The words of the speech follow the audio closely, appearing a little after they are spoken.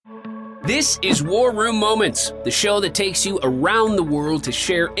This is War Room Moments, the show that takes you around the world to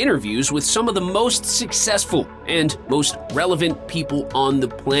share interviews with some of the most successful and most relevant people on the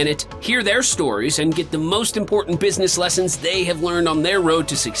planet, hear their stories, and get the most important business lessons they have learned on their road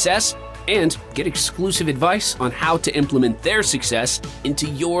to success, and get exclusive advice on how to implement their success into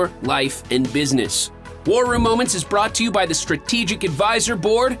your life and business. War Room Moments is brought to you by the Strategic Advisor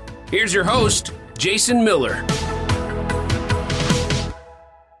Board. Here's your host, Jason Miller.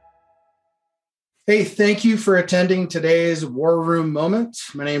 Hey, thank you for attending today's War Room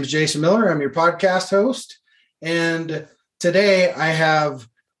Moments. My name is Jason Miller. I'm your podcast host. And today I have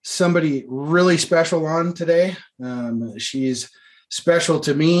somebody really special on today. She's special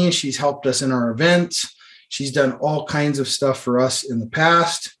to me. She's helped us in our events. She's done all kinds of stuff for us in the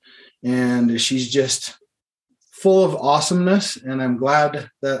past. And she's just full of awesomeness. And I'm glad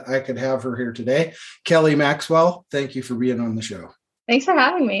that I could have her here today. Kelli Maxwell, thank you for being on the show. Thanks for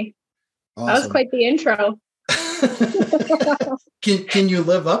having me. Awesome. That was quite the intro. Can you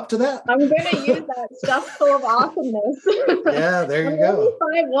live up to that? I'm going to use that stuff full of awesomeness. Yeah, there you go. I'm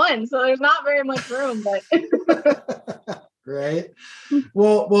only 5'1", so there's not very much room, but right.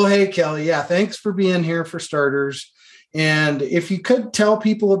 Well, hey, Kelli. Yeah, thanks for being here for starters. And if you could tell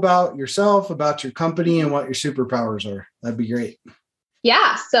people about yourself, about your company, and what your superpowers are, that'd be great.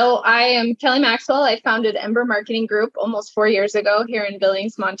 Yeah. So I am Kelli Maxwell. I founded Ember Marketing Group almost 4 years ago here in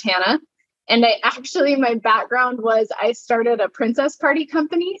Billings, Montana. And my background was I started a princess party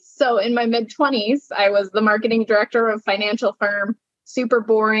company. So in my mid-20s, I was the marketing director of a financial firm. Super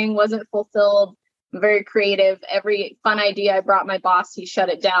boring, wasn't fulfilled, very creative. Every fun idea I brought my boss, he shut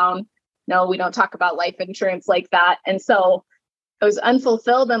it down. No, we don't talk about life insurance like that. And so I was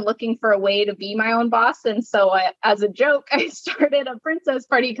unfulfilled and looking for a way to be my own boss. And so as a joke, I started a princess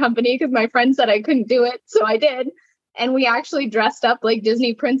party company because my friend said I couldn't do it. So I did. And we actually dressed up like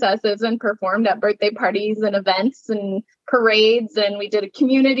Disney princesses and performed at birthday parties and events and parades. And we did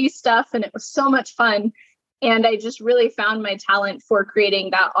community stuff. And it was so much fun. And I just really found my talent for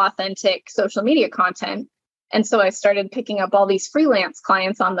creating that authentic social media content. And so I started picking up all these freelance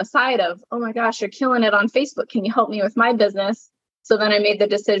clients on the side of, oh my gosh, you're killing it on Facebook. Can you help me with my business? So then I made the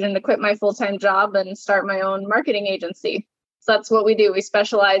decision to quit my full-time job and start my own marketing agency. So that's what we do. We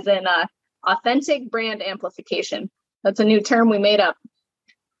specialize in authentic brand amplification. That's a new term we made up.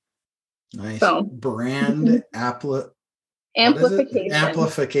 Nice. So, brand amplification.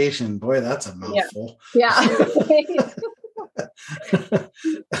 Amplification. Boy, that's a mouthful. Yeah.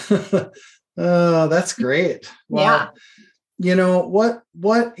 Oh, that's great. Well, yeah. You know,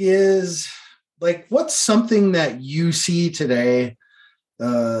 what is like, what's something that you see today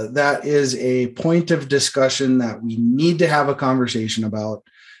that is a point of discussion that we need to have a conversation about,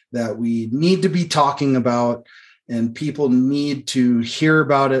 that we need to be talking about, and people need to hear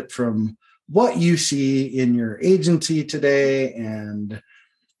about it from what you see in your agency today, and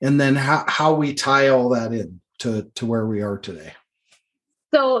then how we tie all that in to where we are today?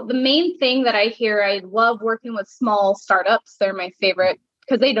 So the main thing that I hear, I love working with small startups. They're my favorite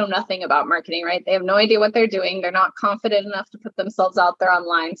because they know nothing about marketing, right? They have no idea what they're doing. They're not confident enough to put themselves out there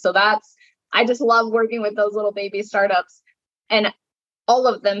online. So I just love working with those little baby startups. And all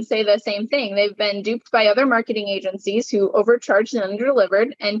of them say the same thing. They've been duped by other marketing agencies who overcharged and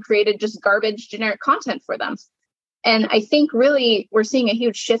underdelivered and created just garbage generic content for them. And I think really we're seeing a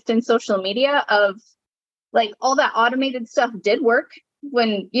huge shift in social media of like all that automated stuff did work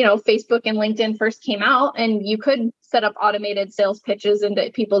when, Facebook and LinkedIn first came out, and you could set up automated sales pitches into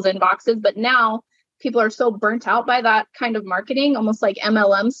people's inboxes. But now people are so burnt out by that kind of marketing, almost like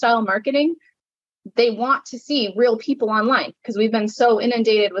MLM style marketing. They want to see real people online because we've been so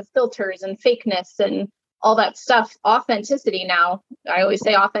inundated with filters and fakeness and all that stuff. Authenticity now, I always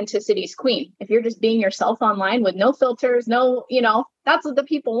say authenticity is queen. If you're just being yourself online with no filters, that's what the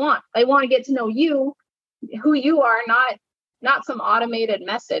people want. They want to get to know you, who you are, not some automated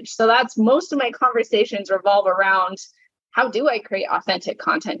message. So that's most of my conversations revolve around how do I create authentic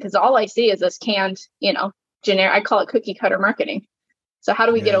content? Because all I see is this canned, generic, I call it cookie cutter marketing. So how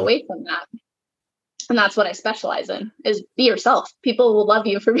do we get away from that? And that's what I specialize in, is be yourself. People will love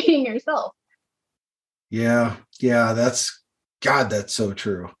you for being yourself. Yeah. That's so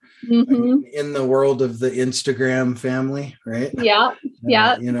true. Mm-hmm. In the world of the Instagram family, right? Yeah.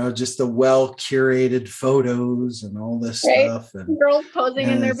 Just the well-curated photos and all this stuff. And girls posing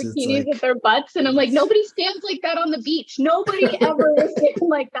in their bikinis with their butts. And I'm like, nobody stands like that on the beach. Nobody ever stands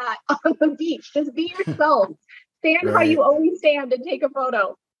like that on the beach. Just be yourself. Stand how you always stand and take a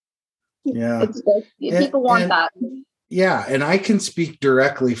photo. Yeah. People want that. Yeah. And I can speak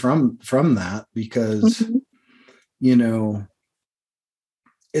directly from that because,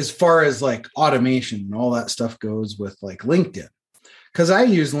 as far as like automation and all that stuff goes with like LinkedIn, because I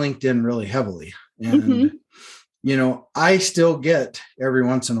use LinkedIn really heavily. And, I still get every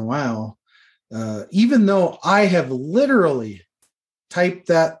once in a while, even though I have literally typed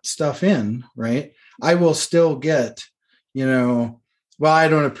that stuff in, right? I will still get, well, I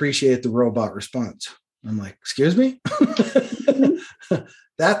don't appreciate the robot response. I'm like, excuse me?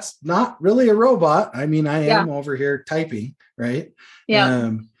 That's not really a robot. I mean, I am over here typing, right?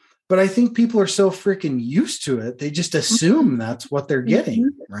 Yeah. But I think people are so freaking used to it. They just assume that's what they're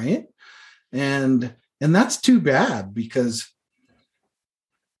getting, right? And that's too bad because,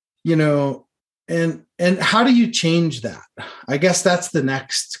 and how do you change that? I guess that's the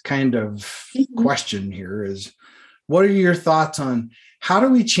next kind of question here is, what are your thoughts on how do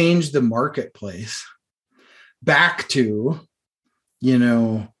we change the marketplace back to,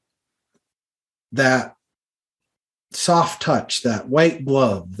 that soft touch, that white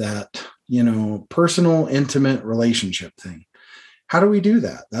glove, that, personal, intimate relationship thing? How do we do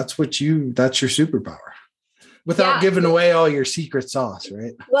that? That's your superpower without giving away all your secret sauce,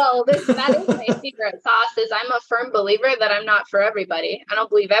 right? Well, that is my secret sauce is I'm a firm believer that I'm not for everybody. I don't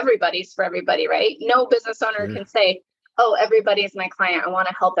believe everybody's for everybody, right? No business owner can say, oh, everybody's my client. I want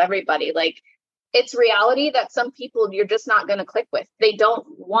to help everybody. Like, it's reality that some people you're just not going to click with. They don't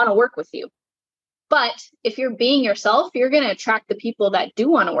want to work with you. But if you're being yourself, you're going to attract the people that do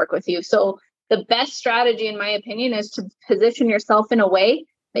want to work with you. So the best strategy, in my opinion, is to position yourself in a way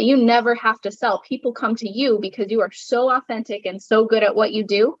that you never have to sell. People come to you because you are so authentic and so good at what you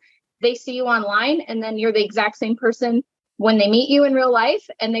do. They see you online and then you're the exact same person when they meet you in real life,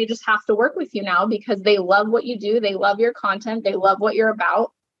 and they just have to work with you now because they love what you do. They love your content. They love what you're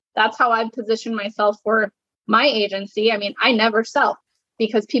about. That's how I've positioned myself for my agency. I mean, I never sell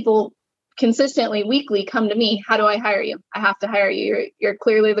because people consistently weekly come to me. How do I hire you? I have to hire you. You're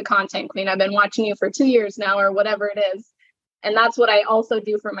clearly the content queen. I've been watching you for 2 years now, or whatever it is. And that's what I also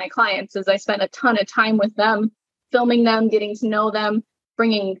do for my clients is I spend a ton of time with them, filming them, getting to know them,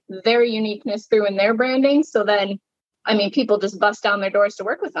 bringing their uniqueness through in their branding. So then, people just bust down their doors to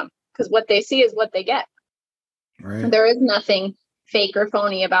work with them because what they see is what they get. Right. There is nothing fake or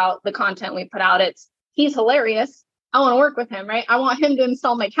phony about the content we put out. He's hilarious. I want to work with him, right? I want him to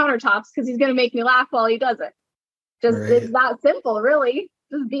install my countertops because he's going to make me laugh while he does it. It's that simple, really.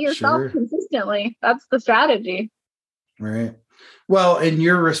 Just be yourself consistently. That's the strategy. Right. Well, and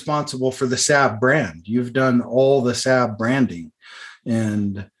you're responsible for the SAB brand. You've done all the SAB branding,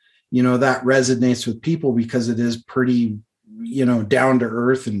 and, that resonates with people because it is pretty, down to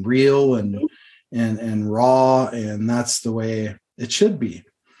earth and real and raw. And that's the way it should be.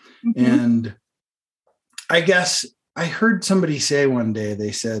 Mm-hmm. And I guess I heard somebody say one day,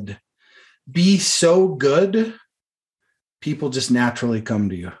 they said, be so good, people just naturally come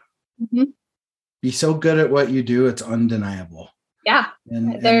to you. Mm-hmm. Be so good at what you do, it's undeniable. Yeah.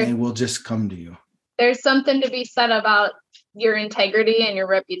 And they will just come to you. There's something to be said about your integrity and your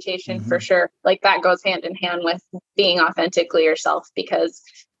reputation for sure. Like that goes hand in hand with being authentically yourself, because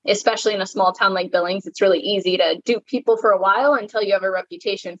especially in a small town like Billings, it's really easy to dupe people for a while until you have a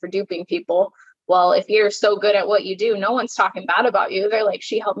reputation for duping people. Well, if you're so good at what you do, no one's talking bad about you. They're like,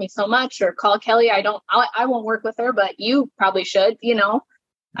 she helped me so much, or call Kelly. I won't work with her, but you probably should,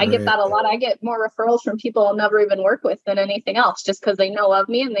 I get that a lot. I get more referrals from people I'll never even work with than anything else, just because they know of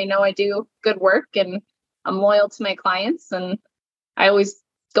me and they know I do good work and I'm loyal to my clients and I always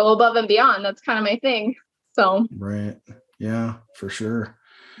go above and beyond. That's kind of my thing. So. Right. Yeah, for sure.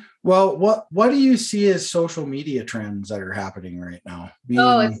 Well, what do you see as social media trends that are happening right now?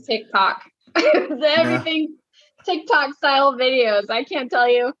 It's TikTok. Everything TikTok style videos. I can't tell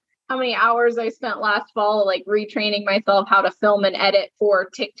you how many hours I spent last fall, like retraining myself how to film and edit for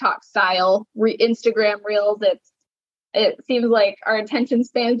TikTok style Instagram reels. It seems like our attention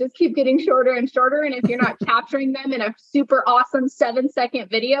spans just keep getting shorter and shorter. And if you're not capturing them in a super awesome 7-second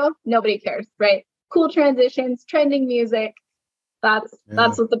video, nobody cares, right? Cool transitions, trending music. That's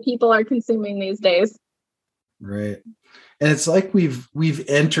what the people are consuming these days. Right. And it's like we've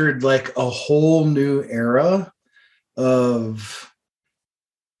entered like a whole new era of,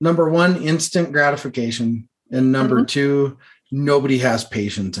 number one, instant gratification. And number two, nobody has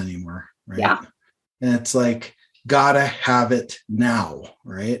patience anymore. Right. Yeah. And it's like, gotta have it now.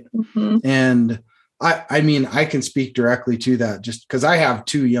 Right. Mm-hmm. And I can speak directly to that just because I have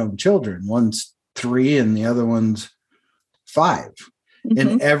 2 young children. One's 3 and the other one's 5.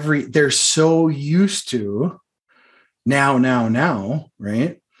 Mm-hmm. And they're so used to now,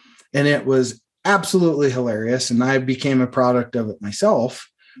 right? And it was absolutely hilarious. And I became a product of it myself,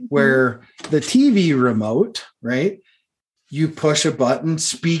 where the TV remote, right? you push a button,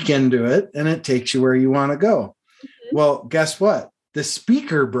 speak into it, and it takes you where you want to go. Mm-hmm. Well, guess what? The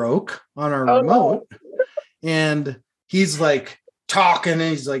speaker broke on our remote, and he's like talking, and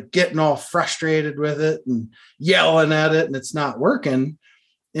he's like getting all frustrated with it and yelling at it, and it's not working.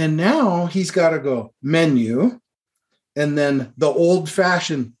 And now he's got to go menu, and then the old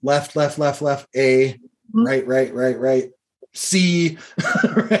fashioned left, A, right, C,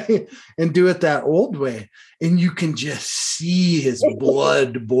 right, and do it that old way. And you can just see his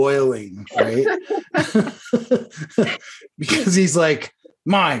blood boiling, right? Because he's like,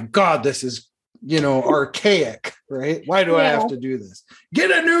 my God, this is, archaic, right? Why do I have to do this?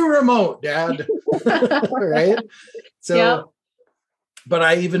 Get a new remote, Dad. Right? So, but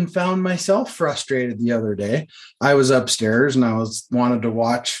I even found myself frustrated the other day. I was upstairs and I wanted to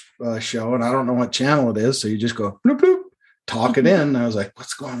watch a show, and I don't know what channel it is. So you just go, bloop, bloop, talk it in. And I was like,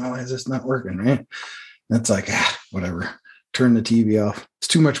 what's going on? Why is this not working? Right. And it's like, whatever, turn the TV off. It's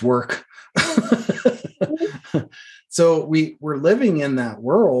too much work. So we're living in that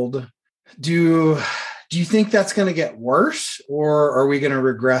world. Do you think that's going to get worse, or are we going to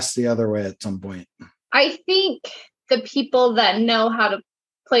regress the other way at some point? I think the people that know how to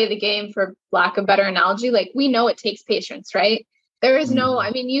play the game, for lack of better analogy, like, we know it takes patience, right? There is no,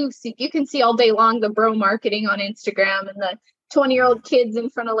 I mean, you can see all day long the bro marketing on Instagram and the 20-year-old kids in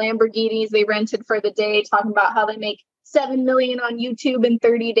front of Lamborghinis they rented for the day talking about how they make 7 million on YouTube in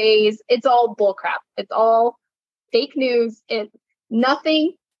 30 days. It's all bullcrap. It's all fake news.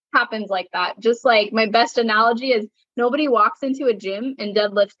 Nothing happens like that. Just like, my best analogy is, nobody walks into a gym and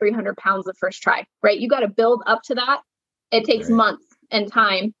deadlifts 300 pounds the first try, right? You got to build up to that. It takes months and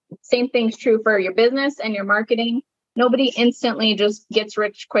time. Same thing's true for your business and your marketing. Nobody instantly just gets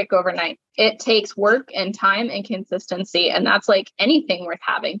rich quick overnight. It takes work and time and consistency. And that's like anything worth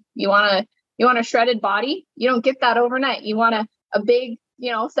having. You want a shredded body? You don't get that overnight. You want a big,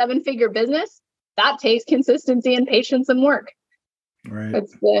 7-figure business? That takes consistency and patience and work. Right.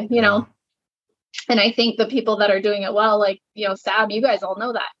 It's the, and I think the people that are doing it well, like, Sab, you guys all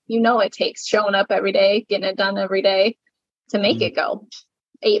know that. It takes showing up every day, getting it done every day to make it go.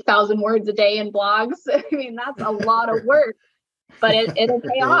 8,000 words a day in blogs. I mean, that's a lot of work, but it'll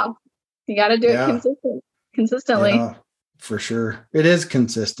pay off. You got to do it consistently. Yeah, for sure. It is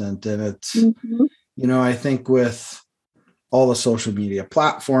consistent. And it's, I think with all the social media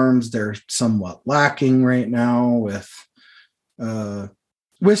platforms, they're somewhat lacking right now with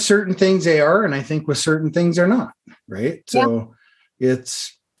certain things they are, and I think with certain things they're not, right? So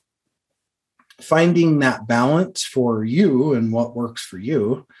it's finding that balance for you and what works for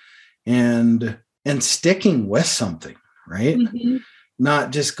you, and sticking with something, right?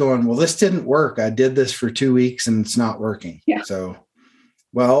 Not just going, well, this didn't work. I did this for 2 weeks and it's not working. Yeah. So,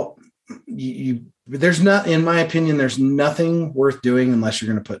 well, there's not, in my opinion, there's nothing worth doing unless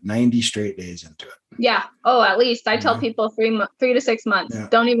you're going to put 90 straight days into it. Yeah. Oh, at least I tell people 3 to 6 months. Yeah.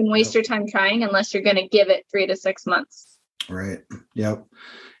 Don't even waste your time trying unless you're going to give it 3 to 6 months. Right. Yep.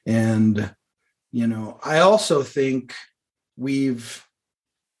 And, I also think in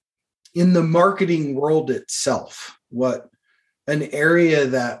the marketing world itself, an area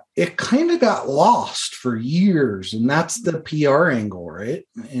that it kind of got lost for years, and that's the PR angle, right?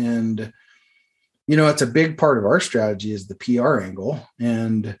 And, it's a big part of our strategy is the PR angle.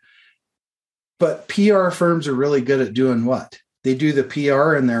 But PR firms are really good at doing what? They do the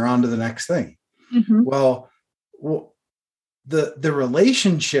PR and they're on to the next thing. Well, the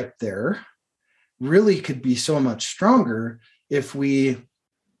relationship there really could be so much stronger if we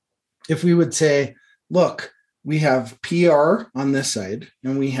would say, look, we have PR on this side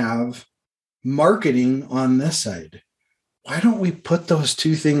and we have marketing on this side. Why don't we put those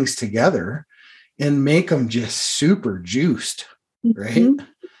two things together and make them just super juiced, right?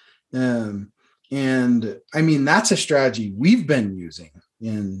 And I mean, that's a strategy we've been using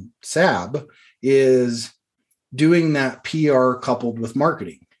in SAB, is doing that PR coupled with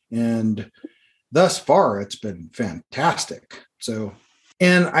marketing. And thus far, it's been fantastic. So,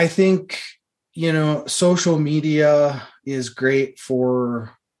 and I think, social media is great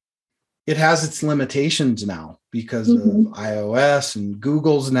it has its limitations now because of iOS, and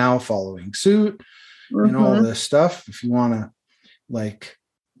Google's now following suit and all this stuff. If you want to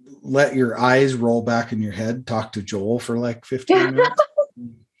let your eyes roll back in your head, talk to Joel for 15 minutes.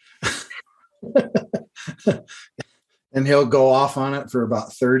 And he'll go off on it for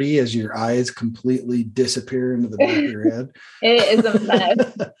about 30 as your eyes completely disappear into the back of your head. It is a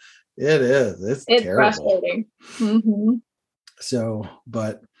mess. It is. It's terrible. Frustrating. So,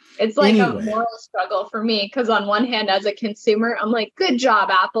 but it's like a moral struggle for me, because on one hand, as a consumer, I'm like, good job,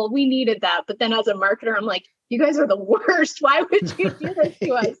 Apple. We needed that. But then as a marketer, I'm like, you guys are the worst. Why would you do this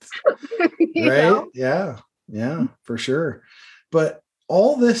to us? Right. Know? Yeah, for sure. But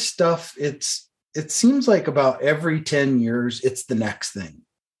all this stuff, it seems like about every 10 years, it's the next thing.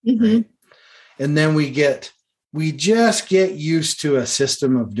 Right. And then we just get used to a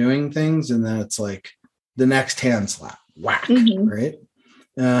system of doing things. And then it's like the next hand slap, whack. Right.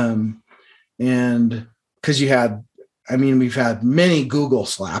 And because we've had many Google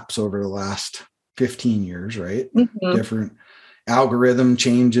slaps over the last 15 years, right? Different algorithm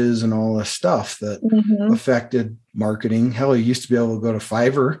changes and all this stuff that affected marketing. Hell, you used to be able to go to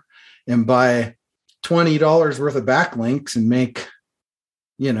Fiverr and buy $20 worth of backlinks and make,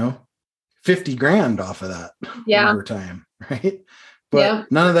 $50,000 off of that over time, right?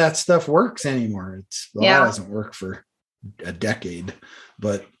 But none of that stuff works anymore. That hasn't worked for a decade,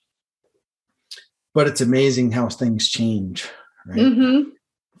 but it's amazing how things change, right?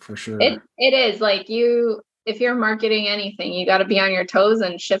 For sure. It is like if you're marketing anything, you got to be on your toes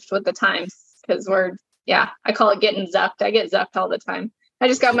and shift with the times, because I call it getting zucked. I get zucked all the time. I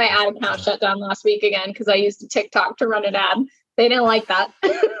just got my ad account shut down last week again because I used TikTok to run an ad. They didn't like that.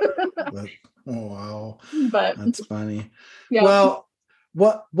 Oh, wow. But that's funny. Yeah. Well,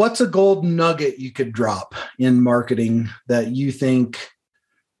 what's a golden nugget you could drop in marketing that you think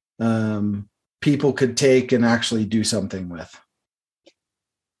people could take and actually do something with?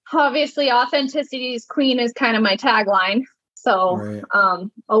 Obviously, authenticity is queen is kind of my tagline. So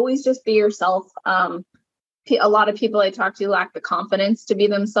always just be yourself. A lot of people I talk to lack the confidence to be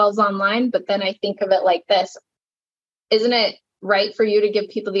themselves online. But then I think of it like this. Isn't it right for you to give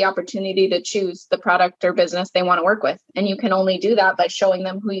people the opportunity to choose the product or business they want to work with? And you can only do that by showing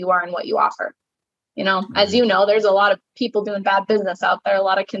them who you are and what you offer. As you know, there's a lot of people doing bad business out there, a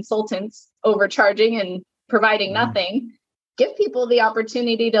lot of consultants overcharging and providing nothing. Give people the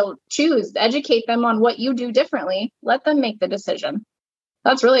opportunity to choose, educate them on what you do differently. Let them make the decision.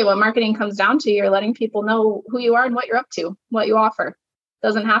 That's really what marketing comes down to. You're letting people know who you are and what you're up to, what you offer.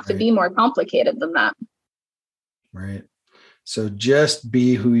 Doesn't have to be more complicated than that. Right. So just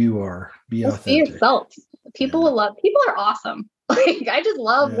be who you are. Be authentic. Be yourself. People are awesome. Like, I just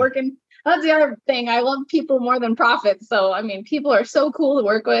love working. That's the other thing. I love people more than profits. So, people are so cool to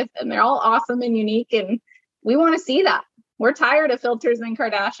work with, and they're all awesome and unique. And we want to see that. We're tired of filters and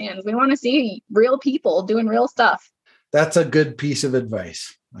Kardashians. We want to see real people doing real stuff. That's a good piece of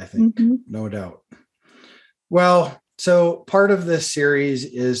advice, I think. No doubt. Well, so part of this series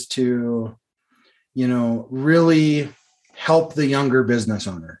is to, really help the younger business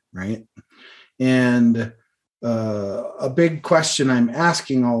owner, right? And a big question I'm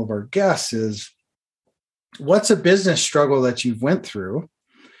asking all of our guests is, what's a business struggle that you've went through?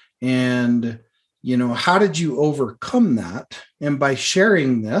 And, how did you overcome that? And by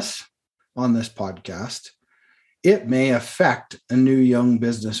sharing this on this podcast, it may affect a new young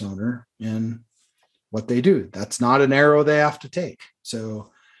business owner in what they do. That's not an arrow they have to take.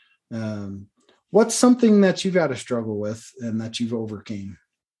 So, what's something that you've had to struggle with and that you've overcame?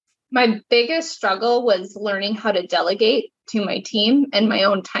 My biggest struggle was learning how to delegate to my team and my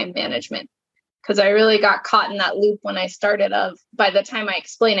own time management, because I really got caught in that loop when I started of, by the time I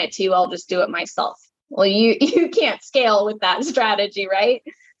explain it to you, I'll just do it myself. Well, you can't scale with that strategy, right?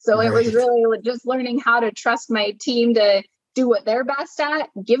 So It was really just learning how to trust my team to do what they're best at,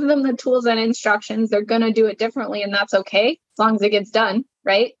 give them the tools and instructions. They're going to do it differently, and that's okay, as long as it gets done,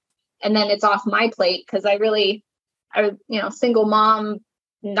 right? And then it's off my plate, because I single mom,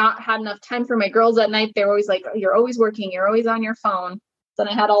 not had enough time for my girls at night. They're always like, you're always working, you're always on your phone. Then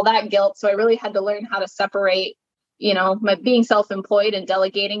I had all that guilt. So I really had to learn how to separate, my being self-employed and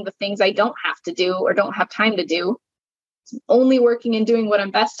delegating the things I don't have to do or don't have time to do. Only working and doing what I'm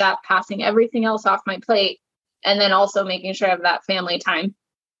best at, passing everything else off my plate. And then also making sure I have that family time.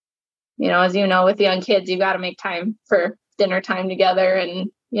 As you know, with young kids, you got to make time for dinner time together and,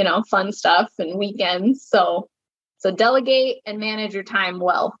 fun stuff and weekends. So delegate and manage your time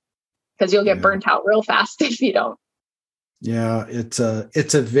well, because you'll get burnt out real fast if you don't. Yeah, it's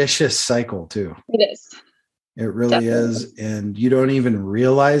a vicious cycle too. It is. It really is. And you don't even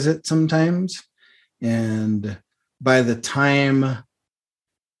realize it sometimes. And by the time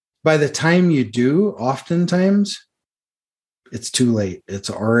you do, oftentimes it's too late. It's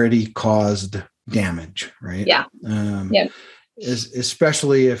already caused damage, right? Yeah.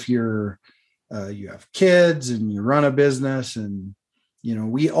 Especially if you have kids and you run a business, and,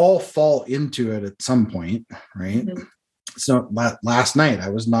 we all fall into it at some point, right? So last night, I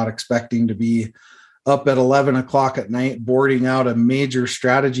was not expecting to be up at 11 o'clock at night, boarding out a major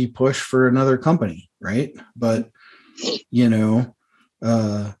strategy push for another company, right? But,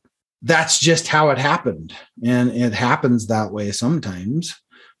 that's just how it happened. And it happens that way sometimes,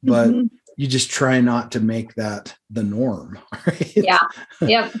 but you just try not to make that the norm. Right? Yeah.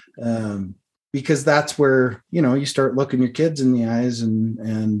 Yep. Because that's where, you start looking your kids in the eyes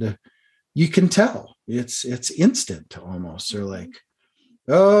and you can tell it's instant almost. They're like,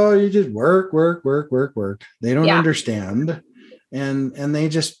 oh, you just work. They don't understand. And they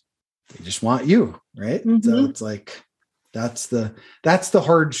just want you. Right. So it's like, that's the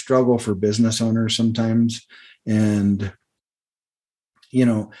hard struggle for business owners sometimes. And,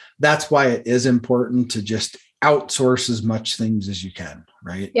 that's why it is important to just outsource as much things as you can.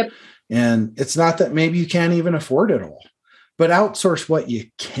 Right. Yep. And it's not that maybe you can't even afford it all, but outsource what you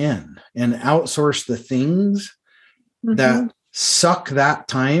can and outsource the things that suck that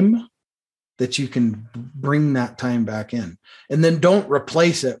time, that you can bring that time back in, and then don't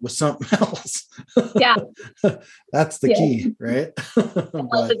replace it with something else. Yeah. That's the key, right?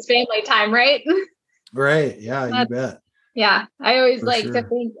 Unless it's family time, right? Right. Yeah, you bet. Yeah. I always For like to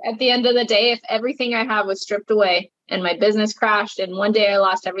think at the end of the day, if everything I have was stripped away and my business crashed and one day I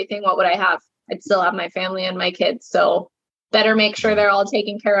lost everything, what would I have? I'd still have my family and my kids. So better make sure they're all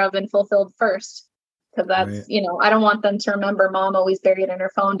taken care of and fulfilled first. Because that's, I don't want them to remember mom always buried in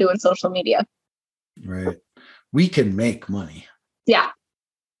her phone doing social media. Right. We can make money. Yeah.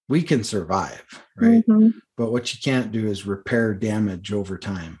 We can survive. Right. But what you can't do is repair damage over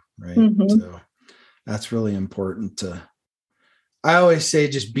time. Right. So that's really important I always say,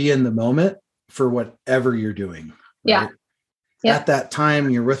 just be in the moment for whatever you're doing. Right? Yeah. At that time,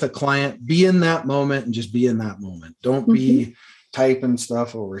 you're with a client, be in that moment and just be in that moment. Don't be typing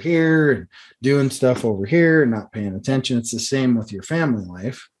stuff over here and doing stuff over here and not paying attention. It's the same with your family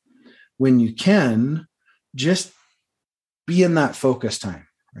life. When you can, just be in that focus time,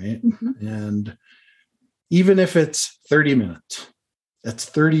 right? And even if it's 30 minutes, that's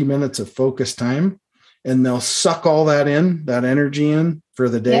 30 minutes of focus time, and they'll suck all that energy in for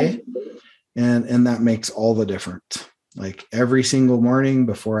the day. And that makes all the difference. Like every single morning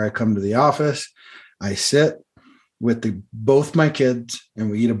before I come to the office, I sit with both my kids and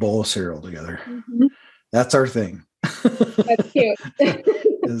we eat a bowl of cereal together. That's our thing. That's cute.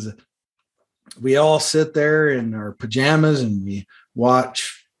 We all sit there in our pajamas and we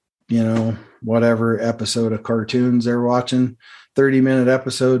watch, whatever episode of cartoons they're watching, 30-minute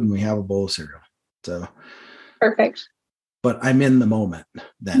episode, and we have a bowl of cereal. So perfect. But I'm in the moment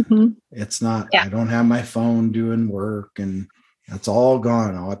then. It's not, I don't have my phone doing work and that's all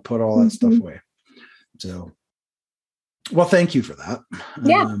gone. I put all that stuff away. So, well, thank you for that.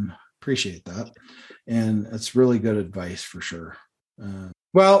 Appreciate that. And it's really good advice for sure.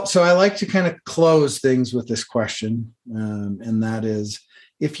 Well, so I like to kind of close things with this question. And that is,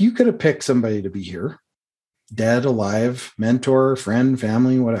 if you could have picked somebody to be here, dead, alive, mentor, friend,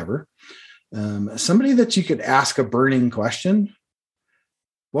 family, whatever, somebody that you could ask a burning question,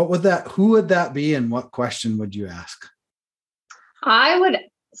 who would that be? And what question would you ask?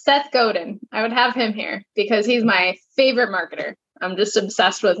 Seth Godin. I would have him here because he's my favorite marketer. I'm just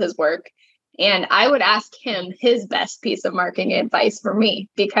obsessed with his work. And I would ask him his best piece of marketing advice for me,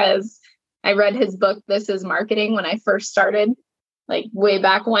 because I read his book, This Is Marketing, when I first started, like way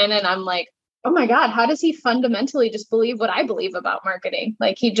back when. And I'm like, oh my God, how does he fundamentally just believe what I believe about marketing?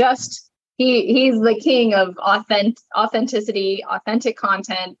 Like he's the king of authenticity, authentic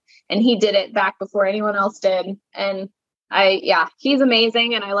content. And he did it back before anyone else did. And he's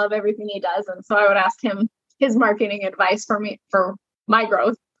amazing. And I love everything he does. And so I would ask him his marketing advice for me, for my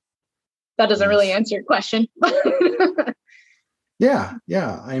growth. That doesn't really answer your question. Yeah.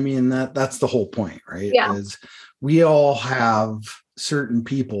 I mean, that's the whole point, right? Yeah. Is we all have certain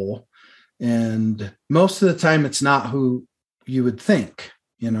people, and most of the time it's not who you would think.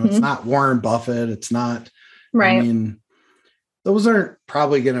 It's not Warren Buffett. It's not, right. I mean, those aren't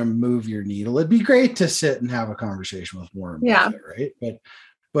probably going to move your needle. It'd be great to sit and have a conversation with Warren Buffett, right?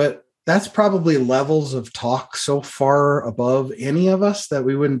 But that's probably levels of talk so far above any of us that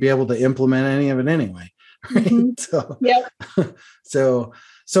we wouldn't be able to implement any of it anyway. Right. So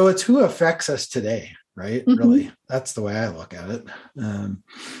it's who affects us today, right? Really, that's the way I look at it.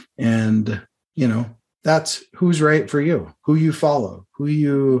 And that's who's right for you, who you follow,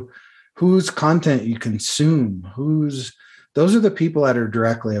 whose content you consume, those are the people that are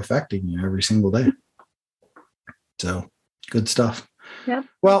directly affecting you every single day. So good stuff. Yep.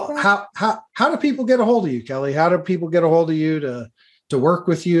 Well, how do people get a hold of you, Kelli? How do people get a hold of you to work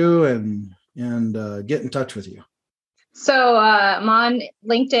with you and get in touch with you? So I'm on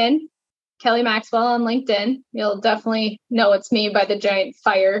LinkedIn, Kelli Maxwell on LinkedIn. You'll definitely know it's me by the giant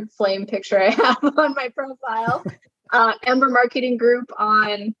fire flame picture I have on my profile. Ember Marketing Group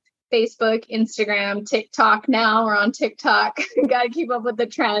on Facebook, Instagram, TikTok now. We're on TikTok. Got to keep up with the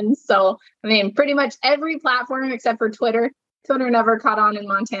trends. So, I mean, pretty much every platform except for Twitter. Twitter never caught on in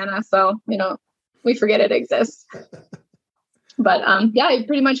Montana. So, we forget it exists. But you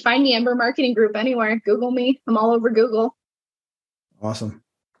pretty much find me, Ember Marketing Group, anywhere. Google me. I'm all over Google. Awesome.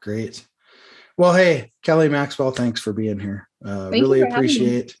 Great. Well, hey, Kelli, Maxwell, thanks for being here. Really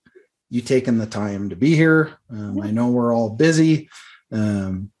appreciate you taking the time to be here. I know we're all busy,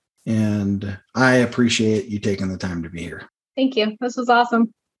 and I appreciate you taking the time to be here. Thank you. This was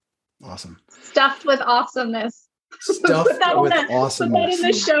awesome. Awesome. Stuffed with awesomeness. Stuffed with awesomeness. Put that in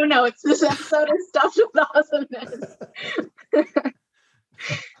the show notes. This episode is stuffed with awesomeness.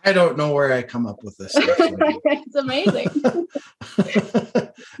 I don't know where I come up with this stuff. It's amazing.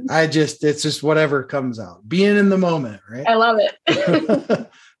 It's just whatever comes out. Being in the moment, right? I love it.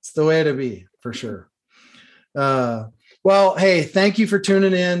 It's the way to be, for sure. Well, hey, thank you for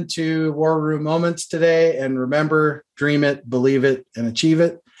tuning in to War Room Moments today. And remember, dream it, believe it, and achieve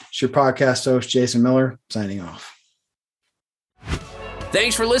it. It's your podcast host, Jason Miller, signing off.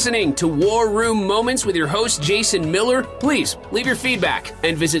 Thanks for listening to War Room Moments with your host, Jason Miller. Please leave your feedback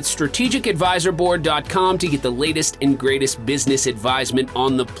and visit strategicadvisorboard.com to get the latest and greatest business advisement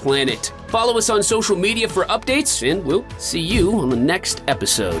on the planet. Follow us on social media for updates, and we'll see you on the next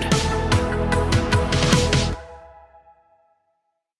episode.